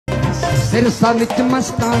सिरसा विच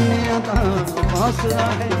मस्तानिया दा आसरा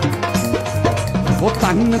है, वो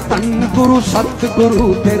तन तन गुरु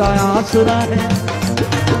सतगुरु तेरा आसरा है,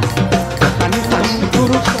 तन तन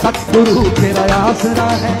गुरु सतगुरु तेरा आसरा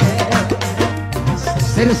है।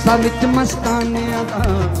 सिरसा विच मस्तानिया दा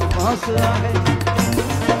आसरा है,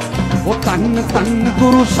 वो तन तन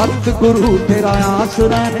गुरु सतगुरु तेरा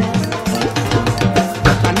आसरा है,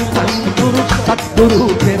 तन तन गुरु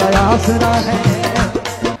सतगुरु तेरा आसरा है।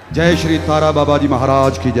 जय श्री तारा बाबा जी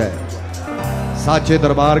महाराज की जय, साचे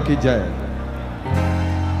दरबार की जय।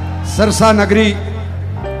 सरसा नगरी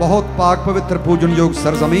बहुत पाक पवित्र पूजन योग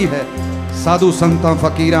सरजमी है, साधु संतां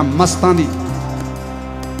फकीरां मस्तां दी,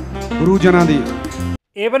 गुरुजनां दी।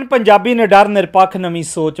 एवन पंजाबी निडर निरपक्ष नवीं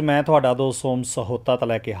सोच, मैं तुहाडा दोस्त सोम सहोता तो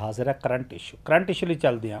लैके हाजिर है करंट इशू लई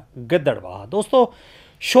चलदे हां गिद्दड़बाहा। दोस्तों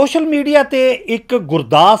सोशल मीडिया ते एक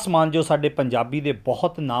गुरदास मान जो साडे पंजाबी दे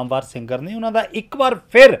बहुत नामवर सिंगर ने, उन्हां दा एक बार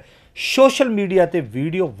फिर सोशल मीडिया ते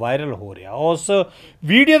वीडियो वायरल हो रहा। उस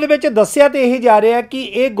वीडियो दे विच दस्सिया ते यही जा रहा कि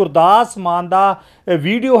ये गुरदास मान दा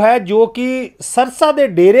वीडियो है जो कि सरसा दे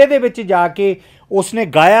डेरे दे विच जाके उसने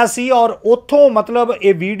गाया सी, और उत्थों मतलब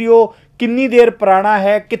ये वीडियो किन्नी देर पुराना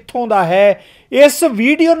है, कित्थों दा है, इस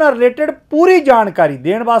वीडियो नाल रिलेटेड पूरी जानकारी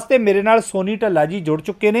देण वास्ते मेरे नाल सोनी ढल्ला जी जुड़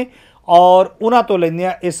चुके ने, और उन्हां तो लैंदे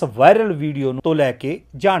आ इस वायरल वीडियो तो लैके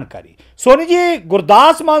जानकारी। सोनी जी,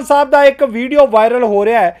 गुरदास मान साहब का एक वीडियो वायरल हो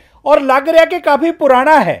रहा है और लग रहा कि काफ़ी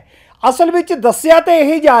पुराना है। असल में दस्सिया तो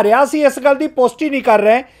यही जा रहा, असीं इस गल की पुष्टि नहीं कर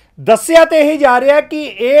रहे, दस्सिया तो यही जा रहा कि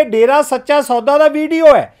ये डेरा सच्चा सौदा का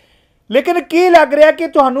वीडियो है, लेकिन की लग रहा कि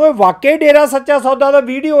तुहानूं ये वाकई डेरा सच्चा सौदा का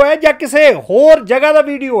वीडियो है या किसी होर जगह का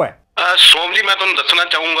वीडियो है? सोम जी, मैं तुहानूं दसना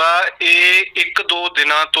चाहूँगा, ये एक दो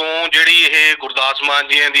दिनों तो जिहड़ी ये गुरदास मान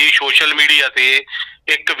जी दी सोशल मीडिया ते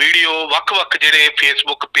एक वीडियो वख-वख जिहड़े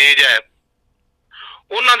फेसबुक पेज है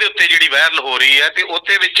उन्हां दे उत्ते जिहड़ी वायरल हो रही है, ते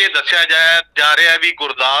उत्ते विच दस्सिया जा रहा है भी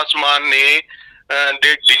गुरदास मान ने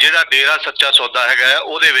जिहड़ा डेरा सच्चा सौदा हैगा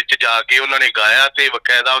उहदे विच जाके उन्होंने गाया ते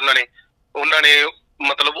बकायदा उन्होंने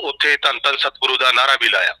मतलब उत्थे धन धन सतगुरु का नारा भी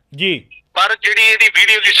लाया जी। पर जिहड़ी इहदी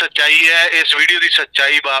वीडियो की सच्चाई है, इस वीडियो की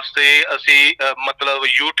सच्चाई वास्ते असी मतलब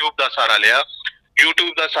यूट्यूब का सहारा लिया, यूट्यूब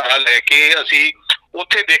का सहारा लैके असी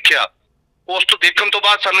उत्थे देखिया। उस तो देखने तो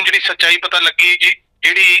बाद सानू जिहड़ी सच्चाई पता लगी जी,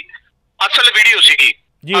 जिहड़ी असल वीडियो सीगी,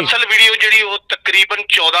 असल वीडियो जिहड़ी वो तकरीबन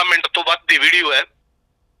 14 मिनट तो वध दी वीडियो है।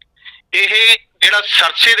 यह जिहड़ा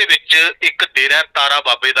सरसे दे विच एक डेरा तारा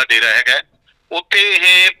बाबे का डेरा हैगा, उत्थे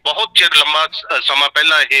यह बहुत चिर लंबा समा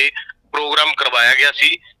पहला यह प्रोग्राम करवाया गया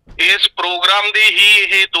सी। इस प्रोग्राम दे ही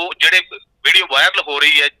ये दो जिहड़े वीडियो वायरल हो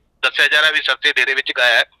रही है, दस्सिया जा रहा भी सरसे डेरे विच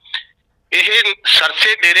गाया है। यह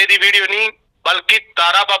सरसे डेरे की वीडियो नहीं बल्कि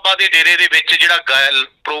तारा बाबा के डेरे दे विच जिहड़ा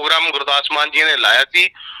प्रोग्राम गुरदास मान जी ने लाया सी,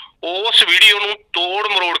 उस वीडियो नूं तोड़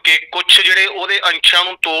मरोड़ के कुछ जिहड़े उहदे अंशां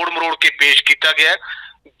नूं तोड़ मरोड़ के पेश किया गया।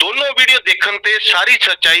 दोनों वीडियो देखने ते सारी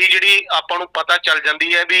सच्चाई जिहड़ी आपां नूं पता चल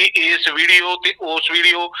जाती है भी इस वीडियो ते उस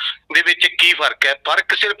वीडियो दे विच की फर्क है।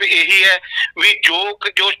 फर्क सिर्फ यही है भी जो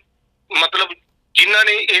मतलब जिन्हां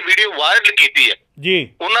ने ये वीडियो वायरल की है जी,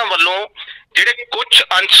 उन्हां वल्लों जिहड़े कुछ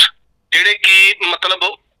अंश जिहड़े कि मतलब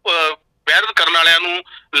वायरल करने वालियां नूं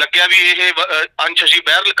लग्या भी ये अंश असीं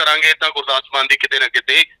वायरल करांगे तां गुरदास मान दी किते ना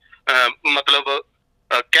किते मतलब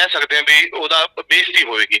कह सकते हैं भी उहदा बेइज्जती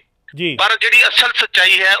होएगी जी। पर जिहड़ी असल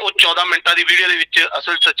सच्चाई है वो 14 मिनटां दी वीडियो दे विच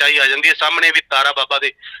असल सच्चाई आ जांदी है सामने भी तारा बाबा दे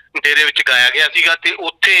डेरे विच गाया गया सीगा ते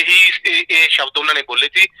उत्थे ही ये शब्द उन्होंने ने बोले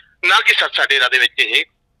सी, ना कि सरसा डेरा दे विच ये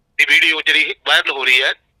वीडियो जिहड़ी वायरल हो रही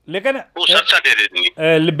है, लेकिन वो सरसा डेरे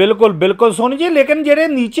दी। बिल्कुल बिल्कुल सोनी जी, लेकिन जिहड़े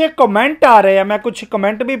नीचे कमेंट आ रहे हैं, मैं कुछ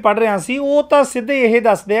कमेंट भी पढ़ रहा सी, वो तो सीधे यह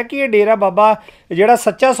दसदे आ कि ये डेरा बाबा जिहड़ा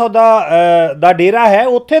सच्चा सौदा दा डेरा है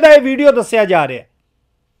उत्थे दा ये वीडियो दस्सिया जा रहा है।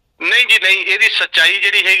 नहीं जी नहीं, ये सच्चाई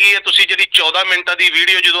जिहड़ी हैगी है, तुसीं जिहड़ी 14 मिनटां दी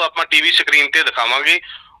वीडियो जो आपां टीवी स्क्रीन ते दिखावांगे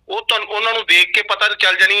वो उन्हां नूं देख के पता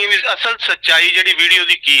चल जानी है भी असल सच्चाई जिहड़ी वीडियो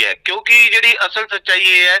दी की है। क्योंकि जिहड़ी असल सच्चाई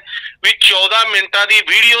ये है भी 14 मिनटां दी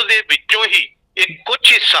वीडियो दे विचों ही एक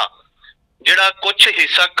कुछ हिस्सा जिहड़ा कुछ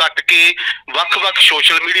हिस्सा कट के वख-वख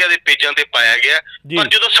सोशल मीडिया दे पेजां ते पाया गया, पर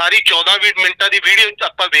जो सारी 14 मिनटां दी वीडियो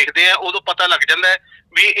आपां देखदे आ उदों पता लग जांदा है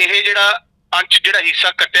भी ये जिहड़ा अंश जिहड़ा हिस्सा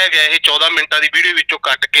कट्टिया गया है 14 मिनटां दी वीडियो विचों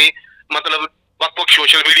कट के मतलब वख-वख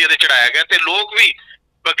सोशल मीडिया ते चढ़ाया गया, ते लोग भी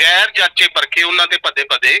बगैर जांचे परखे उन्हां ते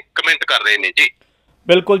भद्दे कमेंट कर रहे हैं जी।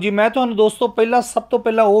 बिल्कुल जी, मैं तुहानूं दोस्तों पहला सब तो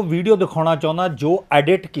पहला वो वीडियो दिखाना चाहुंदा जो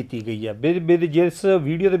एडिट की गई है, बिद जिस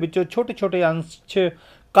वीडियो दे विचों छोटे छोटे अंश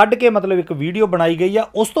कढ़ के मतलब एक वीडियो बनाई गई है।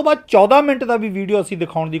 उस तो बाद 14 मिनट का भी वीडियो असीं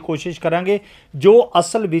दिखाउण दी कोशिश करांगे जो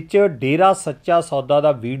असल विच डेरा सच्चा सौदा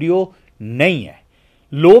दा वीडियो नहीं है।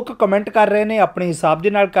 लोग कमेंट कर रहे हैं अपने हिसाब के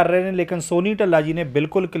नाल कर रहे हैं, लेकिन सोनी ढिल्ला जी ने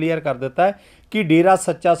बिल्कुल क्लीयर कर दिता है कि डेरा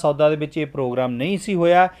सच्चा सौदा दे विच ये प्रोग्राम नहीं सी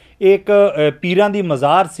होया, एक पीरां दी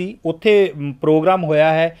मज़ार सी, उत्थे प्रोग्राम होया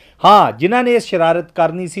है। हाँ, जिन्हां ने शरारत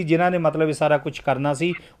करनी सी, जिन्हां ने मतलब ये सारा कुछ करना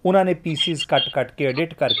सी, उन्होंने पीसीस कट के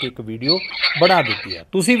एडिट करके एक वीडियो बना दी है।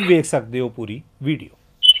 तुसीं भी वेख सकते हो पूरी वीडियो।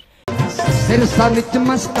 सिरसा विच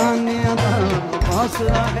मस्तानियां दा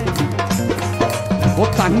आसरा है, वो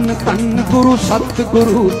तन तन गुरु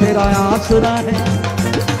सतगुरु तेरा आसरा है,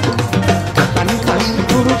 तन तन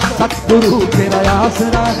गुरु सतगुरु तेरा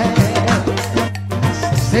आसरा है।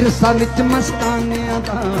 सिरसा विच मस्तानियां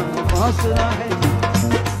दा आसरा है,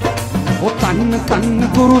 वो तन तन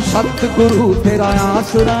गुरु सतगुरु तेरा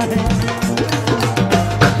आसरा है,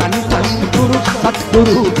 तन तन गुरु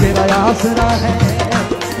सतगुरु तेरा आसरा है।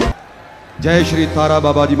 जय श्री तारा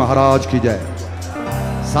बाबा जी महाराज की जय,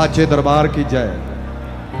 साचे दरबार की जय।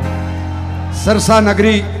 सिरसा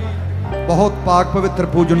नगरी बहुत पाक पवित्र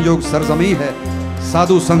पूजन योग सरजमी है।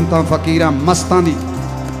 साधु संतां फकीरां मस्तां दी,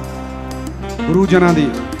 गुरुजनां दी,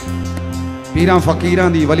 पीरां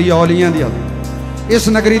फकीरां दी, वली औलियां दी इस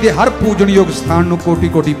नगरी के हर पूजन योग स्थान नूं कोटि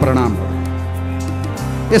कोटि प्रणाम।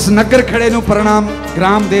 इस नगर खड़े नूं प्रणाम,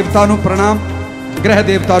 ग्राम देवता नूं प्रणाम, ग्रह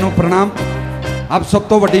देवता नूं प्रणाम। अब सब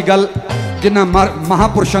तो वड्डी गल, जिन्हां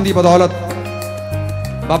महापुरुषों की बदौलत,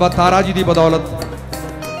 बाबा तारा जी की बदौलत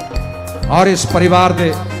और इस परिवार दे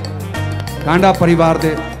कांडा परिवार दे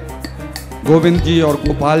गोविंद जी और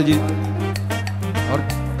गोपाल जी और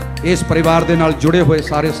इस परिवार दे नाल जुड़े हुए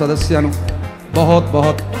सारे सदस्यों बहुत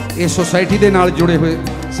बहुत, इस सोसाइटी दे नाल जुड़े हुए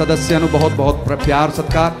सदस्यों बहुत बहुत प्यार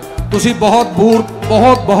सत्कार। तुसी बहुत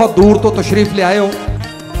बहुत दूर तो तशरीफ ले आए हो।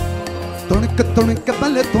 तुणक तुणक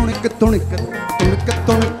बल तुणक तुणक तुणक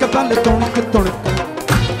तुणक बल तुणक तुणक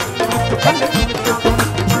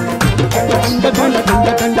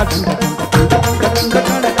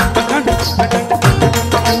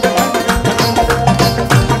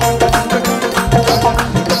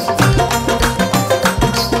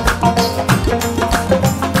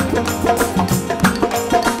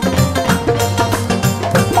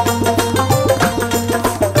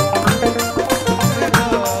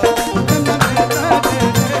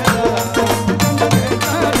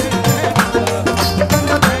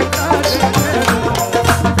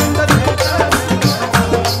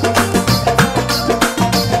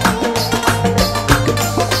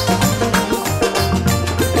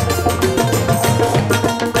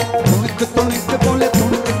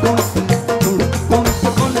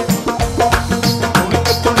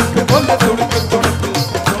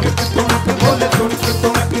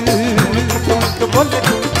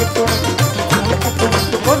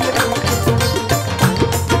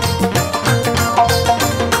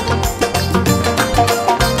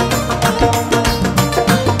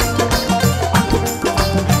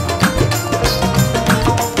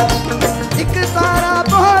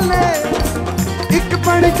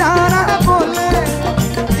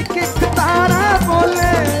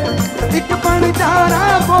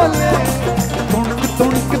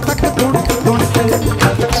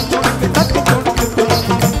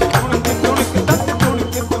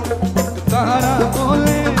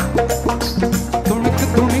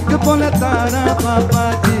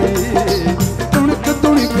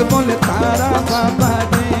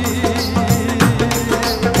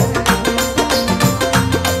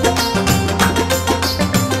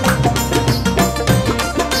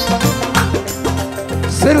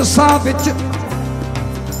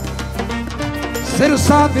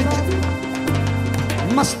सिरसा विच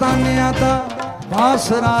मस्तानियां दा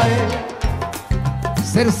बासरा है,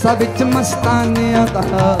 सिरसा विच मस्तानियां दा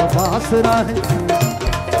बासरा है,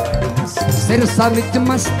 सिरसा विच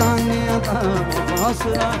मस्तानियां दा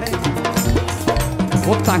बासरा है,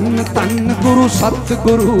 वो तन तन गुरु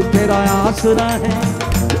सतगुरु तेरा आसरा है,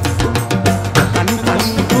 तन तन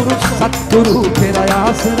गुरु सतगुरु तेरा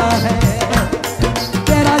आसरा है,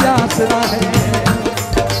 तेरा आसरा है,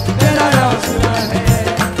 तेरा आसरा है,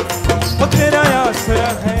 वो तेरा आसरा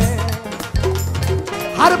है।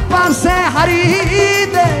 हर पासे हरी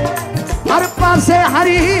दे, हर पासे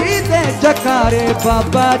हरी दे जकारे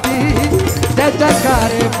बाबा जी, जय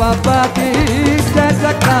जकारे बाबा जी, जय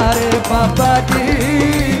जकारे बाबा जी,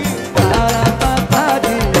 तारा बाबा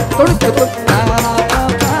जी, तुड़क तुड़क तारा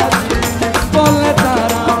बाबा जी, बोले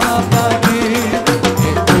तारा बाबा जी,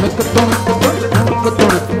 तुड़क तुड़क तुड़क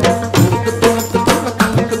तुड़क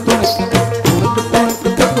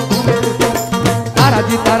तारा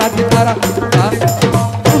जी तारा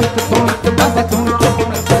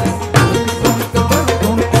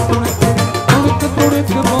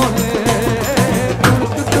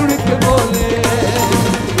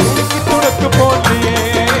बोले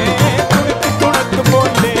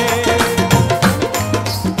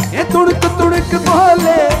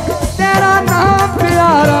तेरा नाम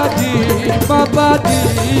प्यारा जी बाबा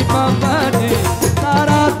जी बाबा जी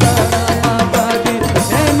तारा तारा बाबा जी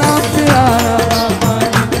ए नाम प्यारा बाबा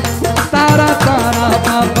जी तारा तारा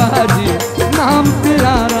बाबा जी नाम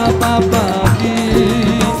प्यारा बाबा जी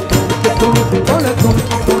तुम बोले तुम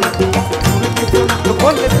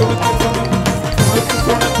बोले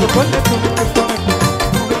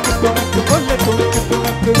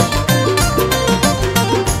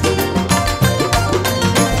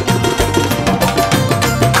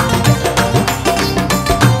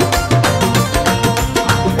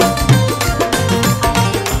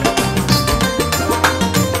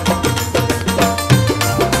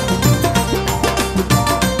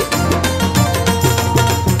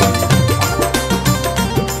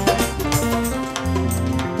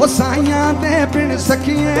साइयां दे बिन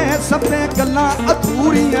सखिए सबे गल्लां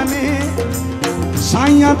अधूरियां ने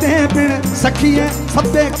साइयां दे बिन सखिए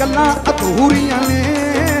सबे गल्लां अधूरियां ने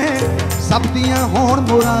सब दियां होण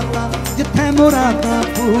मुरादां जिथे मुरादां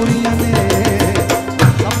पूरियां ने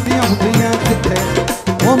सब दियां हुंदियां जिथे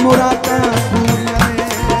ओ मुरादां पूरियां ने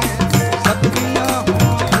सब दियां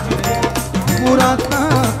होण मुरादां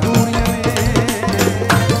पूरियां ने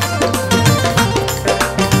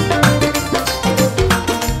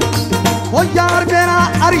ओ यार मेरा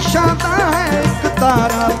अरशां दा है एक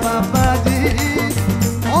तारा बाबा जी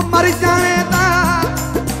ओ मर जाने दा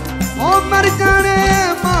ओ मर जाने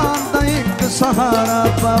मान दा एक सहारा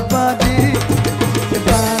बाबा जी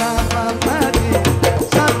तारा बाबा जी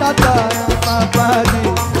साडा तारा बाबा जी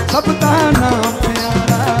सबदा नाम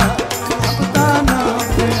प्यारा सबदा नाम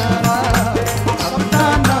प्यारा सबदा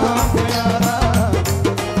नाम प्यारा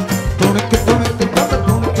तुणक तुणक तब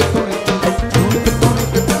तुणक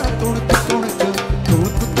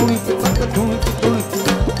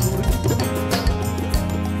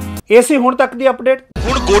ਇਸੇ ਹੁਣ ਤੱਕ ਦੀ ਅਪਡੇਟ।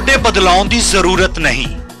 ਹੁਣ ਗੋਡੇ ਬਦਲਾਉਣ ਦੀ ਜ਼ਰੂਰਤ ਨਹੀਂ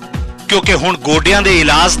ਕਿਉਂਕਿ ਹੁਣ ਗੋਡਿਆਂ ਦੇ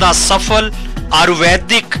ਇਲਾਜ ਦਾ ਸਫਲ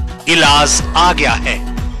ਆਯੁਰਵੈਦਿਕ ਇਲਾਜ ਆ ਗਿਆ ਹੈ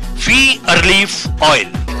ਫੀ ਰਿਲੀਫ ਆਇਲ।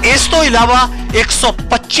 ਇਸ ਤੋਂ ਇਲਾਵਾ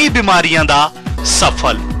 125 ਬਿਮਾਰੀਆਂ ਦਾ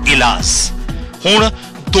ਸਫਲ ਇਲਾਜ। ਹੁਣ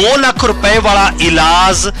 2 ਲੱਖ ਰੁਪਏ ਵਾਲਾ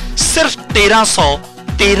ਇਲਾਜ ਸਿਰਫ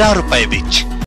 1313 ਰੁਪਏ ਵਿੱਚ।